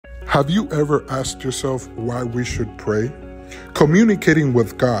Have you ever asked yourself why we should pray? Communicating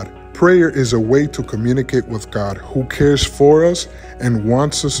with God. Prayer is a way to communicate with God, who cares for us and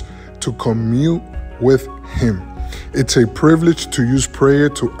wants us to commune with Him. It's a privilege to use prayer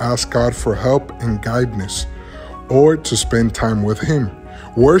to ask God for help and guidance, or to spend time with Him.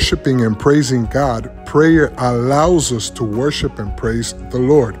 Worshiping and praising God, prayer allows us to worship and praise the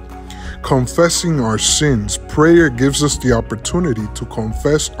Lord. Confessing our sins, prayer gives us the opportunity to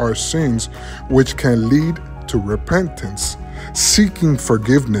confess our sins, which can lead to repentance. Seeking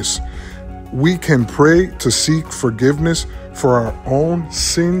forgiveness, we can pray to seek forgiveness for our own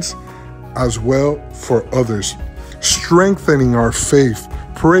sins as well for others. Strengthening our faith,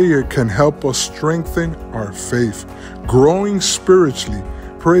 prayer can help us strengthen our faith. Growing spiritually,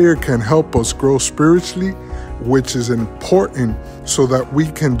 prayer can help us grow spiritually, which is important so that we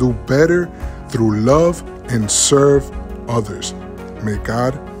can do better through love and serve others. May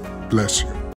God bless you.